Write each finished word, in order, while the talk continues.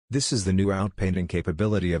This is the new outpainting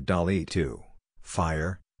capability of Dall-E 2.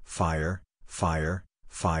 Fire, fire, fire,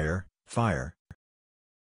 fire, fire.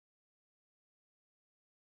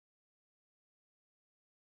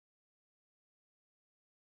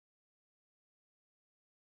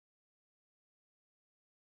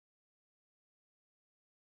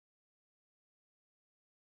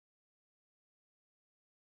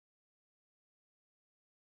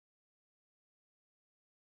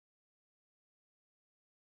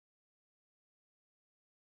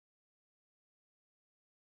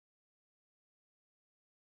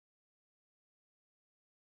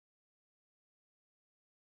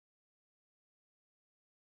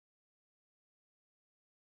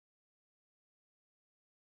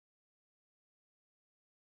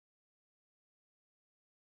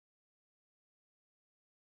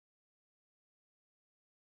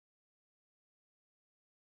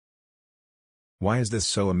 Why is this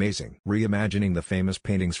so amazing? Reimagining the famous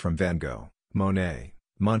paintings from Van Gogh, Monet,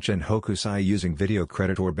 Munch and Hokusai using video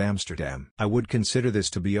credit or Amsterdam. I would consider this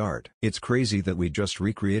to be art. It's crazy that we just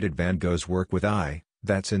recreated Van Gogh's work with eye.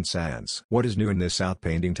 That's insane. What is new in this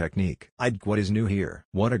outpainting technique? What is new here?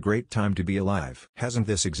 What a great time to be alive. Hasn't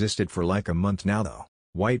this existed for like a month now though?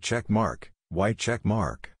 White check mark, white check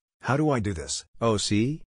mark. How do I do this? Oh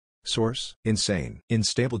see? Source? Insane. In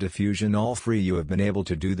Stable Diffusion all free you have been able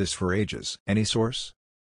to do this for ages. Any source?